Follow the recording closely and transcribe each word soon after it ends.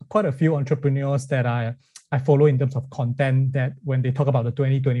quite a few entrepreneurs that I follow in terms of content that when they talk about the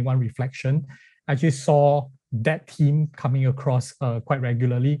 2021 reflection, I just saw that theme coming across quite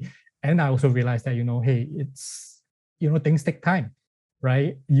regularly. And I also realized that, hey, it's, things take time,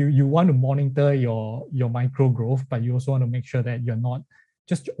 right? You want to monitor your micro growth, but you also want to make sure that you're not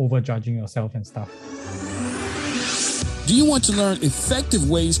just overjudging yourself and stuff. Do you want to learn effective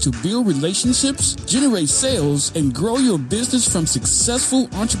ways to build relationships, generate sales, and grow your business from successful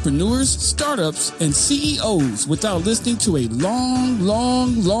entrepreneurs, startups, and CEOs without listening to a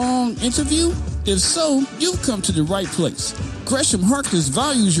long interview? If so, you've come to the right place. Gresham Harkless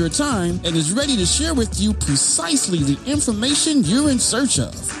values your time and is ready to share with you precisely the information you're in search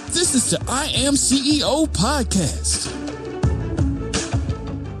of. This is the I Am CEO podcast.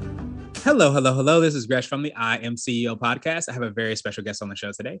 Hello. This is Gresh from the I Am CEO podcast. I have a very special guest on the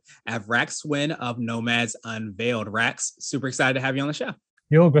show today. I have Rax Swin of Nomads Unveiled. Rax, super excited to have you on the show.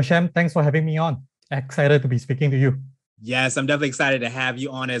 Yo, Gresham, thanks for having me on. Excited to be speaking to you. Yes, I'm definitely excited to have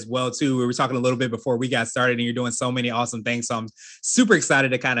you on as well, too. We were talking a little bit before we got started, and you're doing so many awesome things. So I'm super excited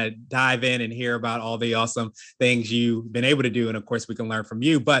to kind of dive in and hear about all the awesome things you've been able to do. And of course, we can learn from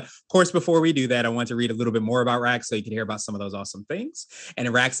you. But of course, before we do that, I want to read a little bit more about Rax so you can hear about some of those awesome things. And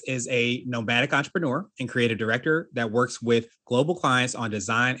Rax is a nomadic entrepreneur and creative director that works with global clients on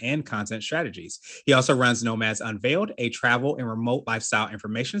design and content strategies. He also runs Nomads Unveiled, a travel and remote lifestyle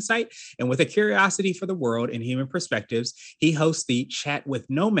information site. And with a curiosity for the world and human perspectives, he hosts the Chat with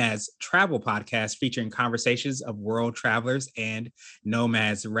Nomads travel podcast featuring conversations of world travelers and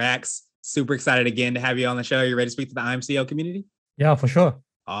nomads. Rax, super excited again to have you on the show. Are you ready to speak to the IMCO community? Yeah, for sure.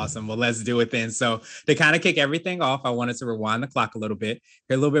 Awesome. Well, let's do it then. So to kind of kick everything off, I wanted to rewind the clock a little bit,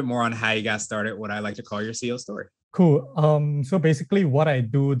 hear a little bit more on how you got started, what I like to call your CEO story. Cool. So basically what I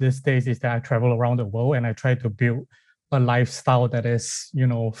do these days is that I travel around the world and I try to build a lifestyle that is,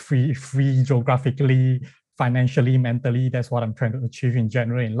 free geographically, financially, mentally. That's what I'm trying to achieve in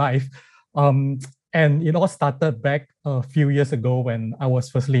general in life. And it all started back a few years ago when I was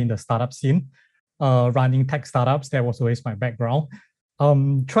firstly in the startup scene, running tech startups. That was always my background.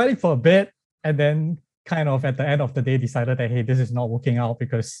 Tried it for a bit and then kind of at the end of the day decided that, hey, this is not working out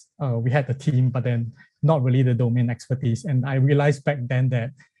because we had the team, but then not really the domain expertise. And I realized back then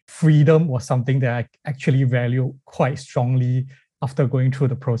that freedom was something that I actually value quite strongly after going through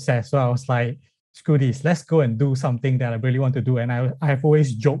the process. So I was like, screw this, let's go and do something that I really want to do. And I have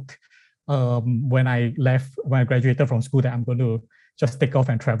always joked when I graduated from school that I'm going to just take off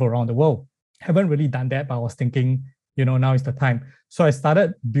and travel around the world. Haven't really done that, but I was thinking, now is the time. So I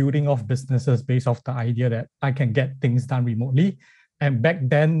started building off businesses based off the idea that I can get things done remotely. And back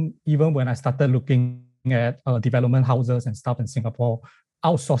then, even when I started looking at development houses and stuff in Singapore,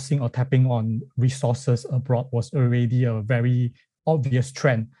 outsourcing or tapping on resources abroad was already a very obvious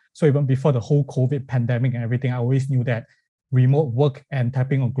trend. So even before the whole COVID pandemic and everything, I always knew that remote work and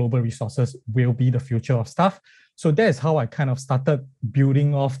tapping on global resources will be the future of stuff. So that is how I kind of started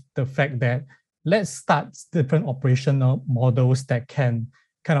building off the fact that let's start different operational models that can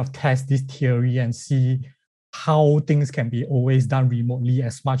kind of test this theory and see how things can be always done remotely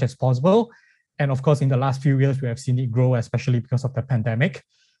as much as possible. And of course, in the last few years, we have seen it grow, especially because of the pandemic.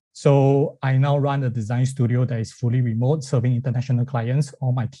 So I now run a design studio that is fully remote, serving international clients.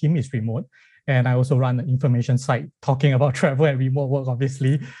 All my team is remote. And I also run an information site talking about travel and remote work,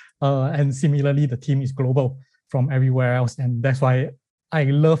 obviously. And similarly, the team is global from everywhere else. And that's why I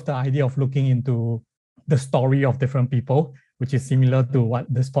love the idea of looking into the story of different people, which is similar to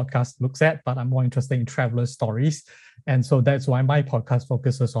what this podcast looks at, but I'm more interested in traveler stories. And so that's why my podcast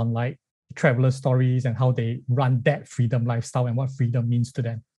focuses on like traveler stories and how they run that freedom lifestyle and what freedom means to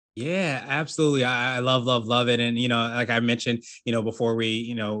them. Yeah, absolutely. I love it. And, like I mentioned, before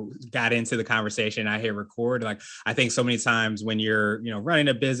we, got into the conversation, I hit record. Like, I think so many times when you're, running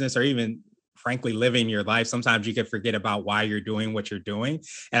a business or even frankly living your life, sometimes you can forget about why you're doing what you're doing.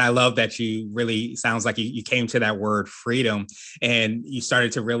 And I love that you really sounds like you came to that word freedom and you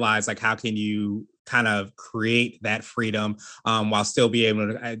started to realize like, how can you kind of create that freedom while still be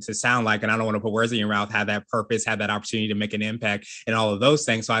able to sound like, and I don't want to put words in your mouth, have that purpose, have that opportunity to make an impact and all of those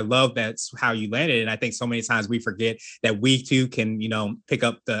things. So I love that's how you landed. And I think so many times we forget that we too can, pick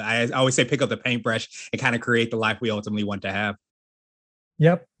up I always say, pick up the paintbrush and kind of create the life we ultimately want to have.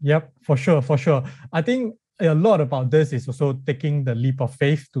 Yep, for sure. I think a lot about this is also taking the leap of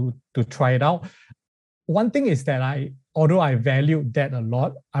faith to try it out. One thing is that although I valued that a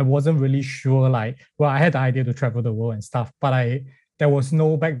lot, I wasn't really sure I had the idea to travel the world and stuff, but there was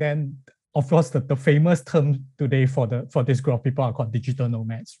no back then, of course, the famous term today for this group of people are called digital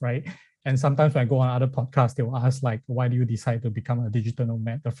nomads, right? And sometimes when I go on other podcasts, they will ask like, why do you decide to become a digital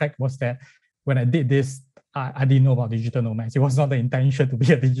nomad? The fact was that when I did this, I didn't know about digital nomads. It was not the intention to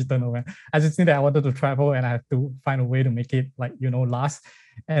be a digital nomad. I just knew that I wanted to travel and I have to find a way to make it like, last.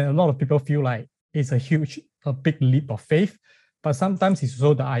 And a lot of people feel like it's a big leap of faith. But sometimes it's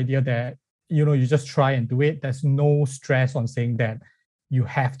also the idea that, you just try and do it. There's no stress on saying that you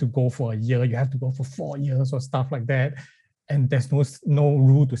have to go for a year, you have to go for 4 years or stuff like that. And there's no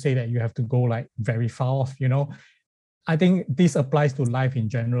rule to say that you have to go like very far off, I think this applies to life in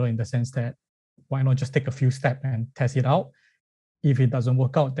general in the sense that why not just take a few steps and test it out? If it doesn't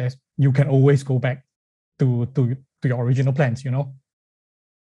work out, you can always go back to your original plans,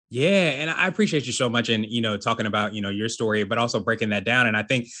 Yeah, and I appreciate you so much in, talking about, your story, but also breaking that down. And I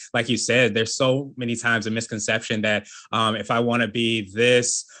think, like you said, there's so many times a misconception that if I want to be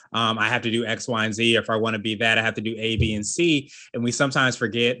this, I have to do X, Y, and Z. Or if I want to be that, I have to do A, B, and C. And we sometimes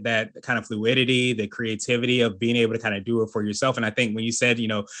forget that kind of fluidity, the creativity of being able to kind of do it for yourself. And I think when you said, you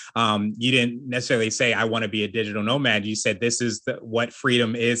didn't necessarily say, I want to be a digital nomad. You said, this is what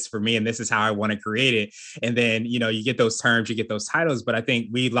freedom is for me. And this is how I want to create it. And then, you get those terms, you get those titles. But I think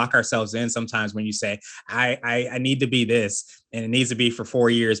we lock ourselves in sometimes when you say, I need to be this, and it needs to be for 4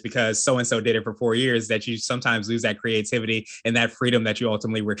 years because so-and-so did it for 4 years, that you sometimes lose that creativity and that freedom that you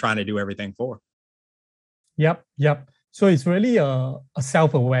ultimately were trying to do everything for. Yep. So it's really a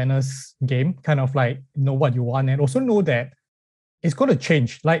self-awareness game, kind of like know what you want and also know that it's going to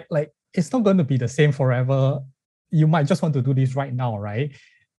change. Like it's not going to be the same forever. You might just want to do this right now, right?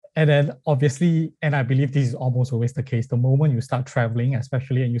 And then obviously, and I believe this is almost always the case, the moment you start traveling,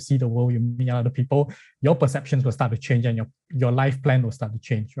 especially, and you see the world, you meet other people, your perceptions will start to change and your life plan will start to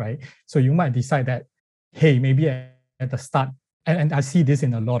change, right? So you might decide that, hey, maybe at the start, and I see this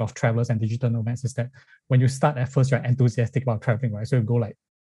in a lot of travelers and digital nomads, is that when you start at first, you're enthusiastic about traveling, right? So you go like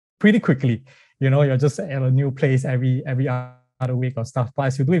pretty quickly, you're just at a new place every other week or stuff. But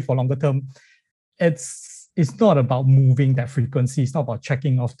as you do it for longer term, it's not about moving that frequency. It's not about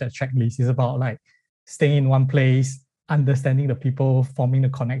checking off that checklist. It's about like staying in one place, understanding the people, forming the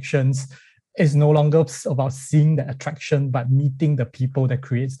connections. It's no longer about seeing the attraction, but meeting the people that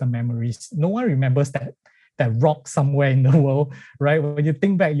creates the memories. No one remembers that rock somewhere in the world, right? When you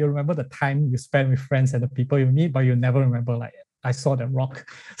think back, you remember the time you spend with friends and the people you meet, but you never remember like, I saw that rock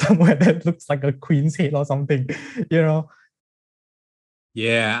somewhere that looks like a queen's head or something,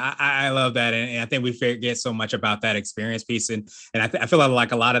 Yeah, I love that. And I think we forget so much about that experience piece. And I feel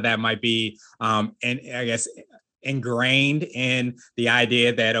like a lot of that might be, and I guess, ingrained in the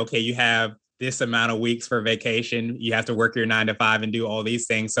idea that, okay, you have this amount of weeks for vacation, you have to work your 9 to 5 and do all these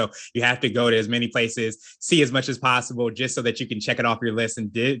things. So you have to go to as many places, see as much as possible, just so that you can check it off your list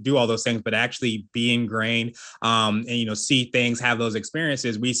and do all those things, but actually be ingrained and, see things, have those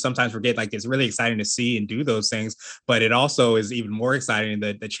experiences. We sometimes forget, like, it's really exciting to see and do those things, but it also is even more exciting,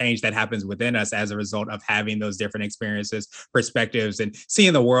 the change that happens within us as a result of having those different experiences, perspectives, and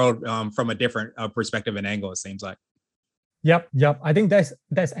seeing the world from a different perspective and angle, it seems like. Yep. I think that's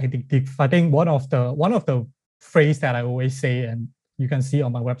addictive. I think one of the phrase that I always say, and you can see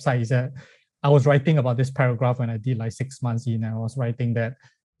on my website, is that I was writing about this paragraph when I did like 6 months in, and I was writing that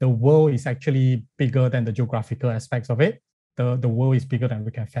the world is actually bigger than the geographical aspects of it. The world is bigger than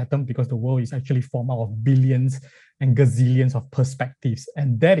we can fathom, because the world is actually formed out of billions and gazillions of perspectives.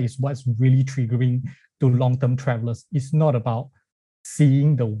 And that is what's really triggering to long-term travelers. It's not about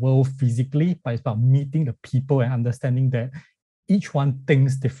seeing the world physically, but it's about meeting the people and understanding that each one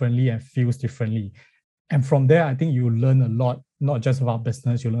thinks differently and feels differently. And from there, I think you learn a lot, not just about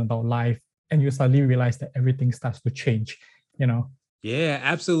business, you learn about life, and you suddenly realize that everything starts to change, Yeah,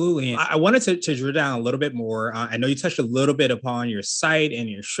 absolutely. I wanted to drill down a little bit more. I know you touched a little bit upon your site and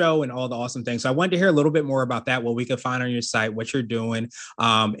your show and all the awesome things. So I wanted to hear a little bit more about that, what we could find on your site, what you're doing,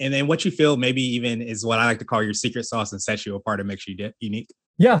 and then what you feel maybe even is what I like to call your secret sauce and sets you apart and makes you unique.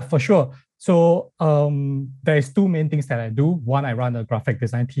 Yeah, for sure. So there's 2 main things that I do. One, I run a graphic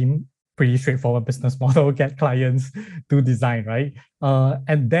design team. Pretty straightforward business model, get clients to design, right?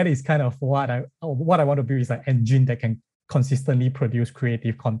 And that is kind of what I want to build, is an engine that can consistently produce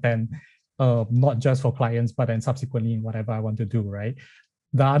creative content, not just for clients, but then subsequently in whatever I want to do, right?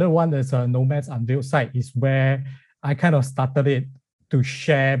 The other one is a Nomads Unveiled site, is where I kind of started it to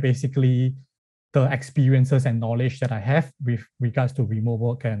share basically the experiences and knowledge that I have with regards to remote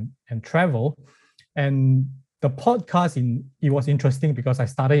work and travel. And the podcast, it was interesting because I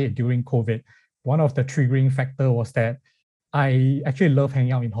started it during COVID. One of the triggering factor was that I actually love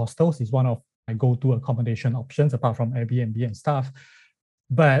hanging out in hostels. It's one of my go-to accommodation options apart from Airbnb and stuff.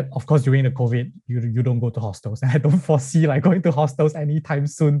 But of course, during the COVID, you don't go to hostels. And I don't foresee like going to hostels anytime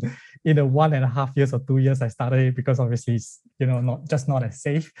soon in the 1.5 years or 2 years I started it, because obviously it's, not as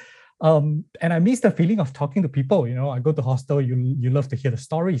safe. And I miss the feeling of talking to people. I go to hostel, you love to hear the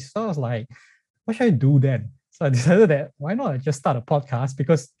stories. So I was like, what should I do then? So I decided that why not I just start a podcast?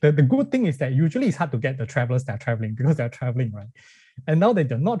 Because the good thing is that usually it's hard to get the travelers that are traveling, because they're traveling, right? And now that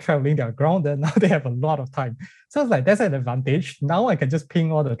they're not traveling, they're grounded. Now they have a lot of time. So it's like, that's an advantage. Now I can just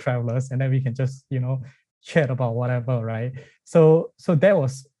ping all the travelers and then we can just, chat about whatever, right? So that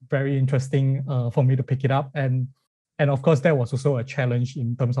was very interesting for me to pick it up. And of course, that was also a challenge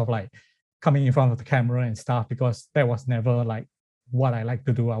in terms of like coming in front of the camera and stuff, because that was never like what I like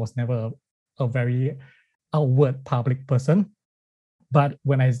to do. I was never a very outward public person. But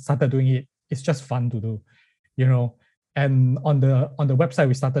when I started doing it, it's just fun to do, And on the website,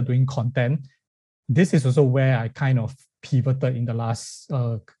 we started doing content. This is also where I kind of pivoted in the last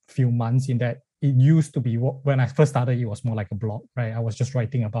few months, in that it used to be, when I first started, it was more like a blog, right? I was just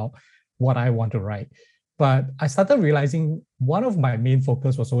writing about what I want to write. But I started realizing one of my main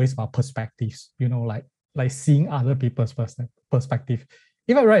focus was always about perspectives, like seeing other people's perspective.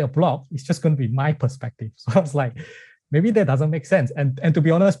 If I write a blog, it's just going to be my perspective. So I was like, maybe that doesn't make sense. And to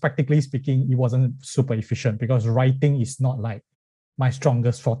be honest, practically speaking, it wasn't super efficient, because writing is not like my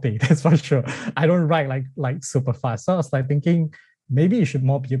strongest forte, that's for sure. I don't write like super fast. So I was like thinking, maybe it should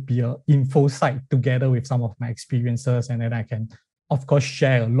more be an info site together with some of my experiences. And then I can, of course,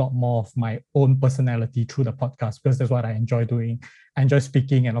 share a lot more of my own personality through the podcast, because that's what I enjoy doing. I enjoy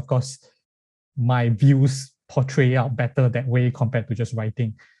speaking. And of course, my views portray out better that way compared to just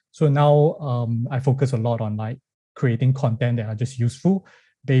writing. So now I focus a lot on like creating content that are just useful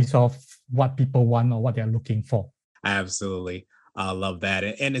based off what people want or what they're looking for. Absolutely. I love that.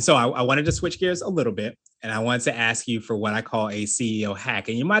 And so I wanted to switch gears a little bit, and I wanted to ask you for what I call a CEO hack.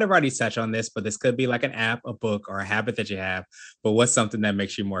 And you might have already touched on this, but this could be like an app, a book, or a habit that you have. But what's something that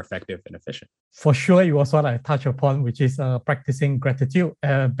makes you more effective and efficient? For sure, it was what I touched upon, which is practicing gratitude.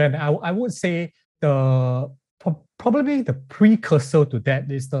 But I would say probably the precursor to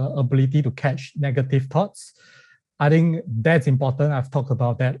that is the ability to catch negative thoughts. I think that's important. I've talked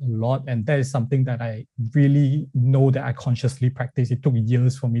about that a lot. And that is something that I really know that I consciously practice. It took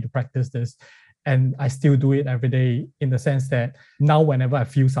years for me to practice this. And I still do it every day, in the sense that now whenever I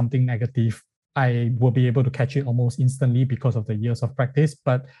feel something negative, I will be able to catch it almost instantly because of the years of practice.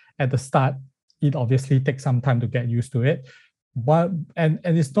 But at the start, it obviously takes some time to get used to it. And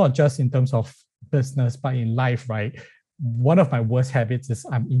it's not just in terms of business, but in life, right? One of my worst habits is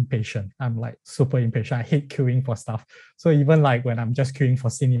I'm impatient. I'm like super impatient. I hate queuing for stuff. So even like when I'm just queuing for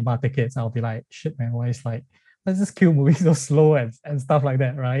cinema tickets, I'll be like, shit, man, why is like, let's just queue moving so slow and stuff like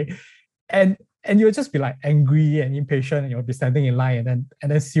that, right? And you'll just be like angry and impatient, and you'll be standing in line, and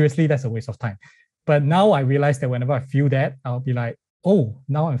then seriously, that's a waste of time. But now I realize that whenever I feel that, I'll be like, oh,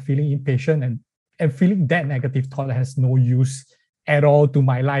 now I'm feeling impatient, and feeling that negative thought has no use at all to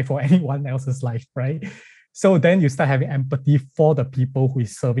my life or anyone else's life, right? So then you start having empathy for the people who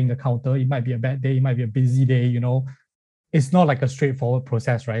is serving the counter. It might be a bad day, it might be a busy day, It's not like a straightforward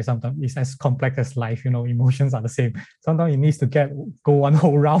process, right? Sometimes it's as complex as life, emotions are the same. Sometimes it needs to go one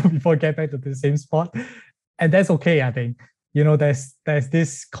whole round before get back to the same spot. And that's okay, I think. There's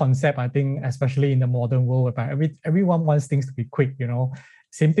this concept, I think, especially in the modern world, whereby everyone wants things to be quick,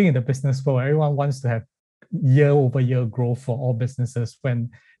 Same thing in the business world. Everyone wants to have year-over-year growth for all businesses, when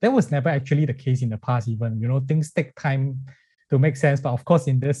that was never actually the case in the past even. Things take time to make sense. But of course,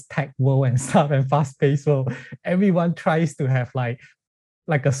 in this tech world and stuff and fast-paced world, everyone tries to have like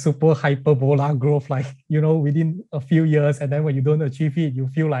a super hyperbola growth, within a few years. And then when you don't achieve it, you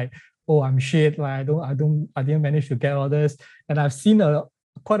feel like, oh, I'm shit. Like I didn't manage to get all this. And I've seen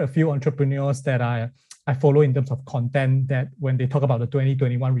quite a few entrepreneurs that I follow in terms of content, that when they talk about the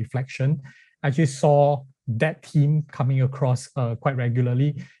 2021 reflection, I just saw that theme coming across quite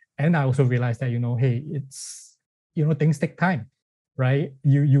regularly. And I also realized that, hey, it's, things take time, right?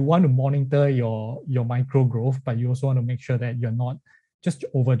 You want to monitor your micro growth, but you also want to make sure that you're not just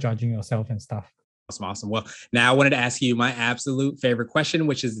overjudging yourself and stuff. Awesome. Well, now I wanted to ask you my absolute favorite question,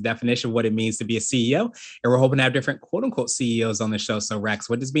 which is the definition of what it means to be a CEO. And we're hoping to have different quote unquote CEOs on the show. So Rex,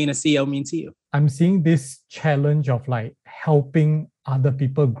 what does being a CEO mean to you? I'm seeing this challenge of like helping other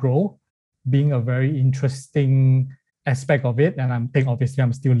people grow being a very interesting aspect of it. And obviously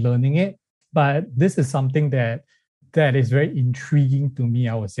I'm still learning it, but this is something that is very intriguing to me,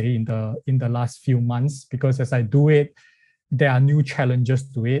 I would say, in the last few months, because as I do it, there are new challenges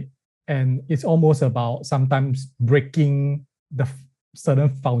to it. And it's almost about sometimes breaking the certain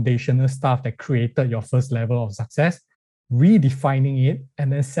foundational stuff that created your first level of success. redefining it,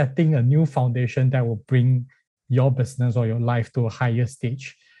 and then setting a new foundation that will bring your business or your life to a higher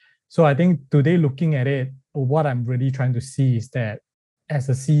stage. So I think today, looking at it, what I'm really trying to see is that as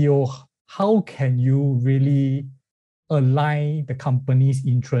a CEO, how can you really align the company's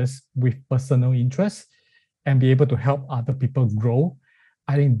interests with personal interests and be able to help other people grow?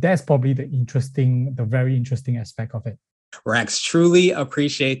 I think that's probably the very interesting aspect of it. Rax, truly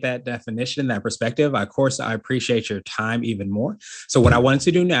appreciate that definition, that perspective. Of course, I appreciate your time even more. So what I wanted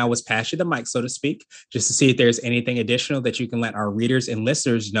to do now was pass you the mic, so to speak, just to see if there's anything additional that you can let our readers and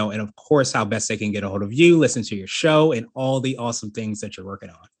listeners know. And of course, how best they can get a hold of you, listen to your show, and all the awesome things that you're working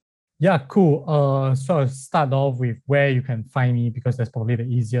on. Yeah, cool. So I'll start off with where you can find me, because that's probably the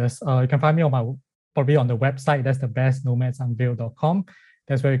easiest. You can find me probably on the website. That's the best, nomadsunveiled.com.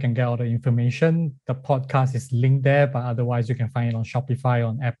 That's where you can get all the information. The podcast is linked there, but otherwise you can find it on Shopify,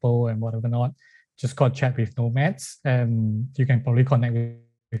 on Apple, and whatever not. Just call Chat with Nomads, and you can probably connect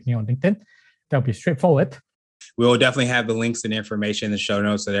with me on LinkedIn. That'll be straightforward. We will definitely have the links and information in the show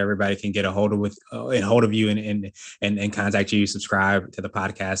notes so that everybody can get a hold of you and contact you, subscribe to the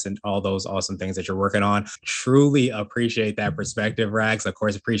podcast, and all those awesome things that you're working on. Truly appreciate that perspective, Rax. Of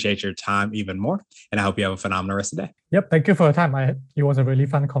course, appreciate your time even more. And I hope you have a phenomenal rest of the day. Yep. Thank you for your time. It was a really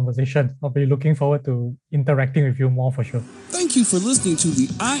fun conversation. I'll be looking forward to interacting with you more for sure. Thank you for listening to the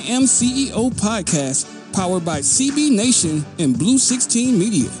I Am CEO podcast, powered by CB Nation and Blue 16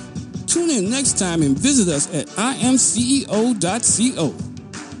 Media. Tune in next time and visit us at imceo.co.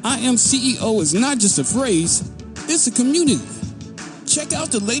 I Am CEO is not just a phrase, it's a community. Check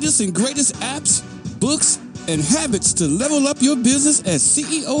out the latest and greatest apps, books, and habits to level up your business at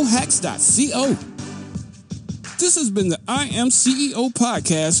ceohacks.co. This has been the I Am CEO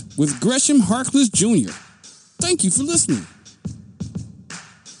podcast with Gresham Harkless Jr. Thank you for listening.